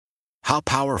How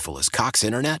powerful is Cox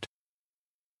Internet?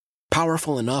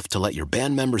 Powerful enough to let your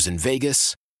band members in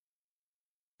Vegas,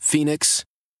 Phoenix,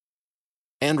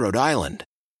 and Rhode Island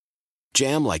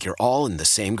jam like you're all in the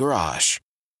same garage.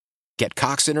 Get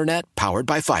Cox Internet powered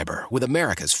by fiber with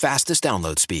America's fastest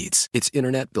download speeds. It's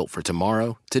internet built for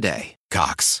tomorrow, today.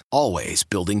 Cox, always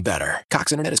building better.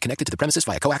 Cox Internet is connected to the premises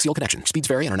via coaxial connection. Speeds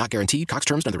vary and are not guaranteed. Cox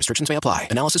terms and other restrictions may apply.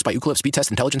 Analysis by Ookla Speed Test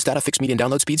Intelligence Data. Fixed median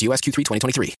download speeds. US Q3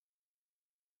 2023.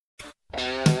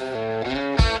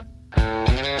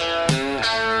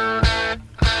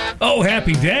 Oh,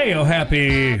 happy day. Oh,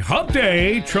 happy hump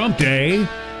day, Trump day.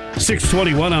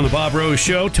 6:21 on the Bob Rose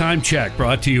Show. Time check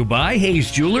brought to you by Hayes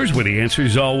Jewelers, where the answer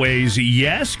is always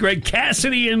yes. Greg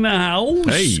Cassidy in the house.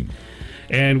 Hey.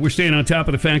 And we're staying on top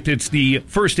of the fact that it's the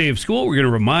first day of school. We're going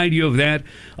to remind you of that.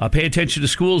 Pay attention to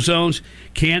school zones.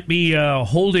 Can't be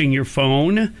holding your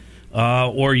phone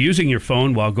or using your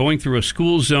phone while going through a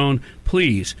school zone.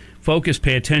 Please focus,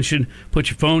 pay attention,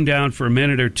 put your phone down for a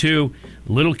minute or two.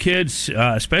 Little kids,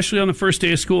 especially on the first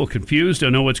day of school, confused,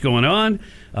 don't know what's going on.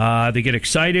 They get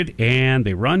excited, and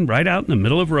they run right out in the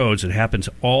middle of roads. It happens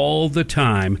all the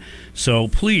time. So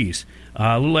please,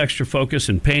 a little extra focus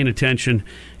and paying attention,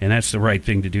 and that's the right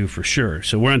thing to do for sure.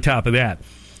 So we're on top of that.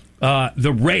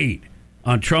 The raid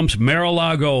on Trump's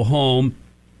Mar-a-Lago home,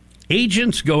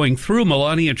 agents going through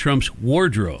Melania Trump's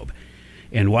wardrobe.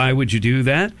 And why would you do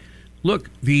that?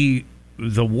 Look, the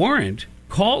warrant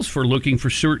calls for looking for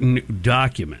certain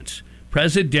documents,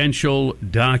 presidential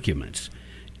documents.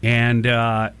 And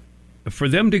for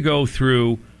them to go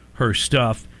through her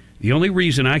stuff, the only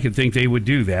reason I could think they would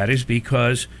do that is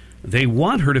because they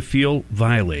want her to feel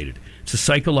violated. It's a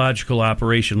psychological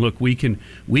operation. Look, we can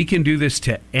do this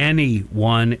to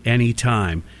anyone,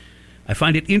 anytime. I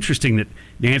find it interesting that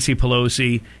Nancy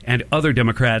Pelosi and other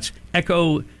Democrats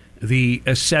echo the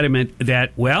sentiment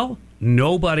that, well,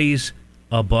 nobody's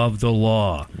above the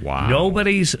law. Wow.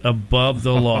 Nobody's above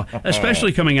the law,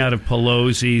 especially coming out of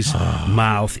Pelosi's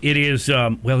mouth. It is,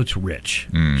 it's rich,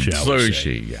 shall we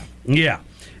say. Yeah. Yeah.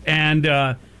 And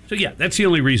so, that's the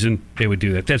only reason they would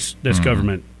do that. That's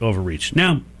government overreach.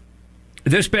 Now,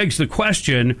 this begs the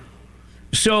question,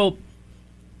 so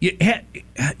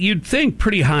you'd think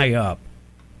pretty high up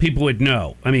people would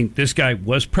know. I mean, this guy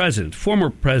was president,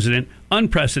 former president,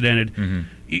 unprecedented. Mm-hmm.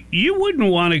 You wouldn't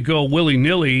want to go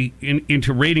willy-nilly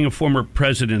into raiding a former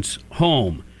president's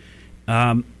home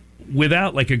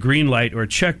without like a green light or a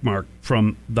check mark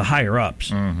from the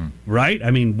higher-ups, right?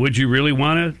 I mean, would you really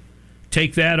want to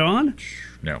take that on?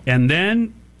 No. And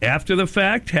then, after the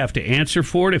fact, have to answer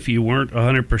for it if you weren't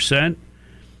 100%?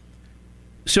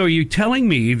 So are you telling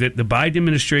me that the Biden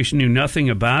administration knew nothing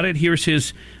about it? Here's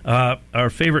his our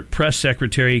favorite press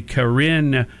secretary,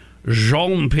 Karine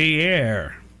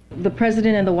Jean-Pierre. The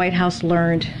president and the White House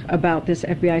learned about this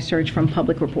FBI search from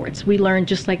public reports. We learned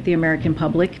just like the American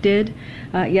public did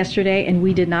yesterday, and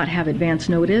we did not have advance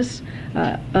notice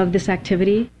of this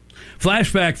activity.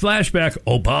 Flashback,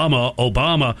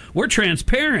 Obama. We're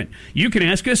transparent. You can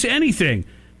ask us anything.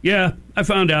 Yeah, I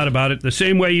found out about it the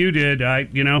same way you did. I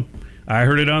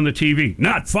heard it on the TV.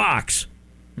 Not Fox,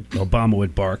 Obama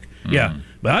would bark. Yeah,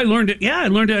 but I learned it. Yeah, I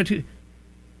learned it too.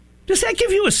 Does that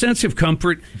give you a sense of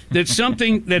comfort that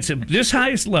something that's at this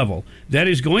highest level, that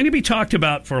is going to be talked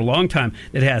about for a long time,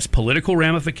 that has political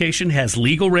ramification, has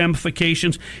legal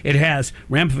ramifications, it has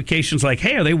ramifications like,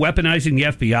 hey, are they weaponizing the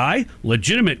FBI?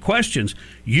 Legitimate questions.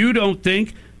 You don't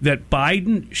think that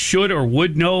Biden should or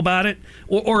would know about it,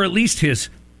 or at least his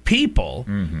people?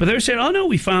 But they're saying, oh, no,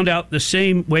 we found out the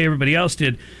same way everybody else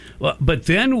did. Well, but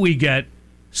then we get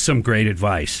some great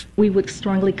advice. We would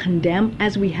strongly condemn,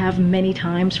 as we have many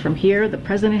times from here. The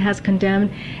president has condemned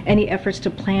any efforts to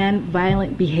plan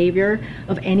violent behavior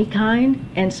of any kind,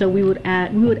 and so we would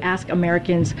ask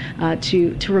Americans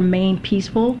to remain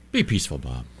peaceful. Be peaceful,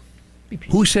 Bob. Be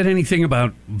peaceful. Who said anything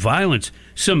about violence?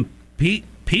 Some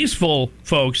peaceful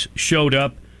folks showed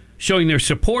up, showing their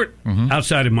support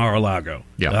outside of Mar-a-Lago.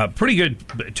 Yeah, pretty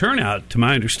good turnout, to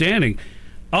my understanding.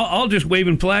 All just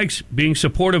waving flags, being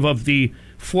supportive of the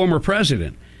former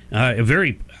president. I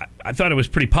thought it was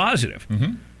pretty positive.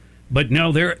 But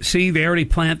no, they already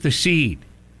plant the seed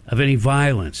of any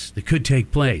violence that could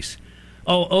take place.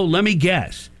 Oh, let me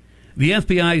guess. The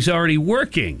FBI is already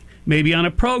working, maybe on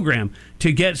a program,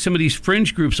 to get some of these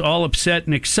fringe groups all upset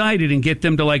and excited and get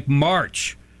them to,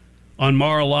 march on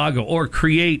Mar-a-Lago or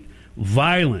create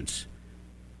violence.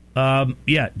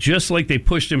 Just like they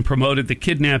pushed and promoted the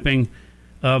kidnapping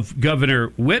of Governor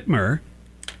Whitmer,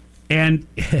 and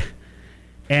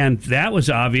that was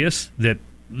obvious that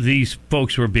these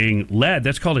folks were being led.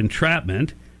 That's called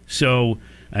entrapment. So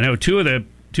I know two of the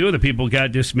two of the people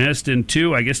got dismissed, and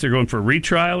two, I guess they're going for a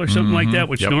retrial or something like that,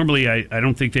 which normally I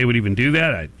don't think they would even do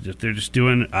that. They're just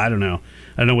doing, I don't know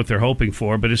what they're hoping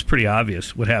for, but it's pretty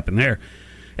obvious what happened there.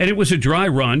 And it was a dry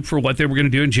run for what they were going to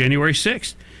do on January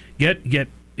 6th.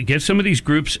 Get some of these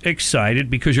groups excited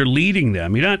because you're leading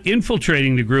them. You're not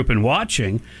infiltrating the group and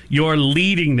watching. You're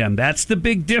leading them. That's the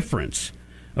big difference.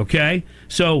 Okay?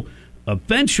 So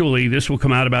eventually this will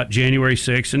come out about January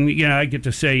 6th. And, I get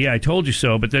to say, I told you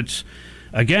so. But that's,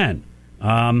 again,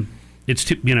 it's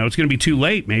going to be too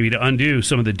late maybe to undo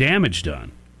some of the damage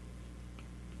done.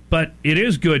 But it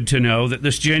is good to know that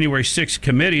this January 6th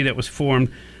committee that was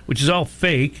formed, which is all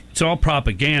fake, it's all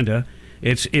propaganda.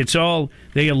 It's all,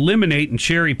 they eliminate and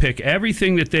cherry pick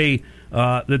everything that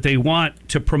they want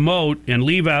to promote and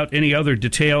leave out any other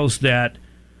details that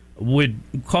would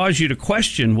cause you to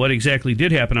question what exactly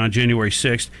did happen on January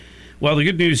 6th. Well, the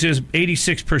good news is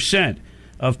 86%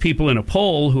 of people in a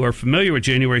poll who are familiar with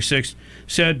January 6th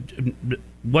said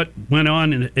what went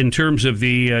on in terms of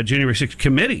the January 6th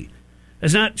committee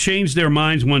has not changed their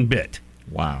minds one bit.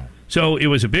 Wow. So it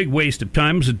was a big waste of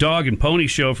time. It was a dog and pony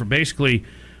show for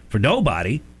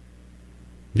nobody.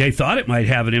 They thought it might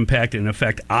have an impact and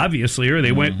effect, obviously, or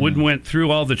they went through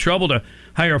all the trouble to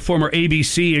hire a former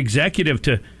ABC executive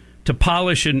to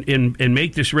polish and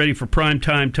make this ready for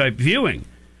primetime type viewing.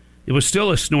 It was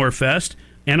still a snore fest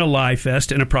and a lie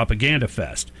fest and a propaganda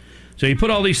fest. So you put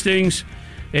all these things,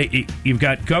 you've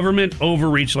got government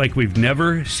overreach like we've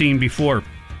never seen before.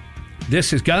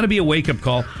 This has got to be a wake-up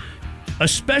call,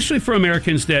 especially for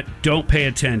Americans that don't pay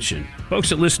attention. Folks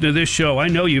that listen to this show, I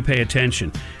know you pay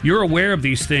attention. You're aware of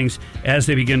these things as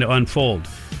they begin to unfold.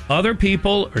 Other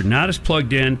people are not as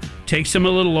plugged in. Takes them a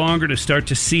little longer to start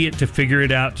to see it, to figure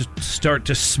it out, to start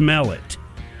to smell it.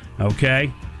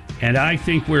 Okay? And I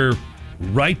think we're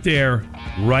right there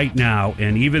right now.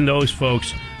 And even those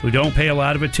folks who don't pay a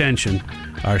lot of attention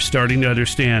are starting to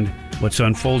understand what's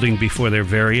unfolding before their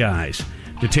very eyes.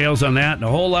 Details on that and a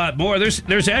whole lot more.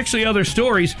 There's actually other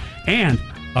stories and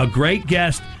a great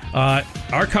guest.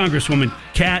 Our Congresswoman,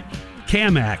 Kat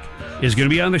Cammack, is going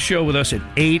to be on the show with us at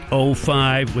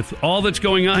 8:05. With all that's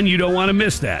going on, you don't want to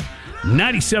miss that.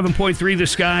 97.3 The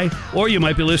Sky, or you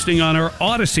might be listening on our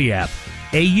Odyssey app.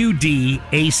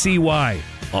 AUDACY.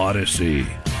 Odyssey.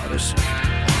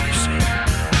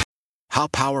 How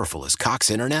powerful is Cox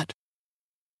Internet?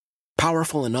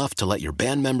 Powerful enough to let your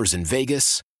band members in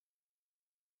Vegas,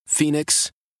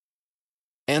 Phoenix,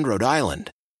 and Rhode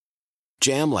Island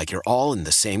jam like you're all in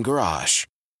the same garage.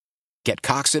 Get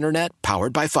Cox Internet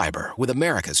powered by fiber with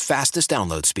America's fastest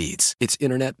download speeds. It's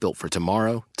internet built for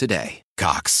tomorrow, today.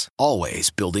 Cox, always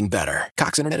building better.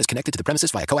 Cox Internet is connected to the premises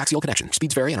via coaxial connection.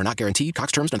 Speeds vary and are not guaranteed.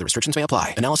 Cox terms and other restrictions may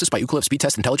apply. Analysis by Ookla Speed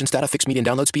Test Intelligence Data. Fixed median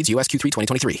download speeds. US Q3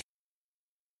 2023.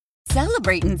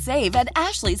 Celebrate and save at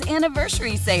Ashley's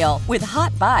Anniversary Sale. With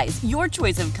Hot Buys, your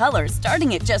choice of colors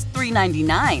starting at just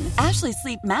 $3.99. Ashley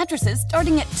Sleep mattresses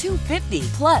starting at $2.50.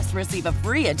 Plus, receive a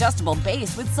free adjustable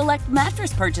base with select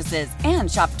mattress purchases. And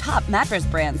shop top mattress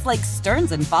brands like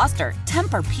Stearns & Foster,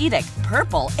 Tempur-Pedic,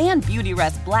 Purple, and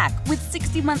Beautyrest Black with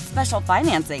 60-month special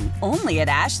financing. Only at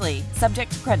Ashley.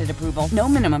 Subject to credit approval. No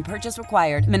minimum purchase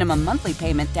required. Minimum monthly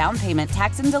payment, down payment,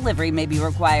 tax, and delivery may be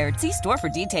required. See store for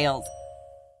details.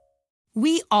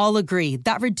 We all agree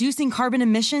that reducing carbon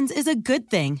emissions is a good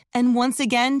thing. And once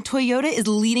again, Toyota is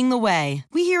leading the way.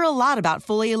 We hear a lot about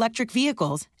fully electric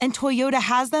vehicles, and Toyota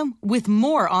has them with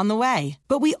more on the way.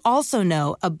 But we also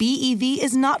know a BEV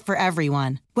is not for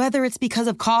everyone, whether it's because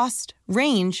of cost,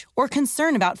 range, or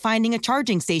concern about finding a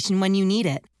charging station when you need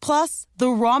it. Plus, the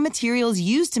raw materials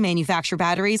used to manufacture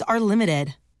batteries are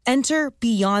limited. Enter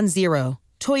Beyond Zero,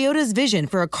 Toyota's vision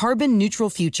for a carbon-neutral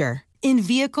future. In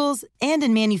vehicles and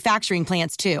in manufacturing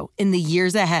plants, too, in the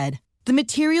years ahead. The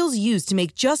materials used to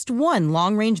make just one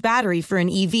long-range battery for an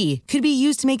EV could be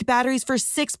used to make batteries for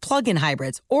 6 plug-in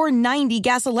hybrids or 90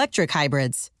 gas-electric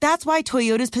hybrids. That's why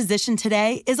Toyota's position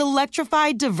today is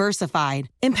electrified, diversified,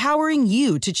 empowering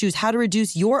you to choose how to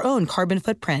reduce your own carbon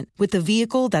footprint with the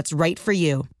vehicle that's right for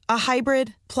you. A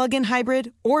hybrid, plug-in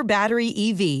hybrid, or battery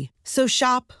EV. So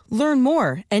shop, learn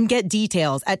more, and get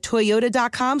details at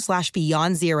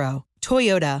toyota.com/beyondzero.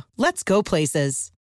 Toyota, let's go places.